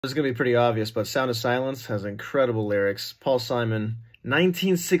This is going to be pretty obvious, but Sound of Silence has incredible lyrics. Paul Simon,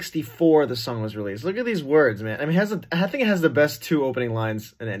 1964 the song was released. Look at these words, man. I mean, I think it has the best two opening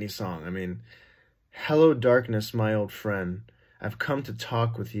lines in any song. I mean, hello darkness, my old friend. I've come to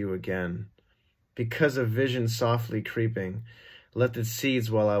talk with you again. Because of vision softly creeping, left its seeds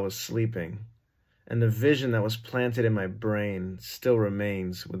while I was sleeping. And the vision that was planted in my brain still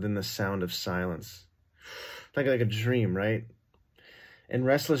remains within the sound of silence. Like a dream, right? In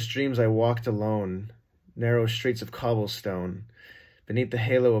restless dreams I walked alone, narrow streets of cobblestone. Beneath the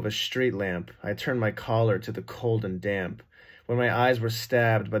halo of a street lamp, I turned my collar to the cold and damp, when my eyes were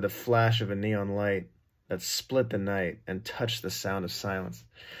stabbed by the flash of a neon light that split the night and touched the sound of silence.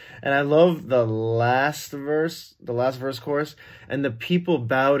 And I love the last verse chorus. And the people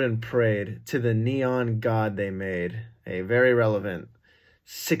bowed and prayed to the neon god they made. Hey, very relevant.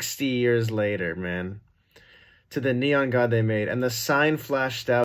 60 years later, man. To the neon god they made. And the sign flashed out.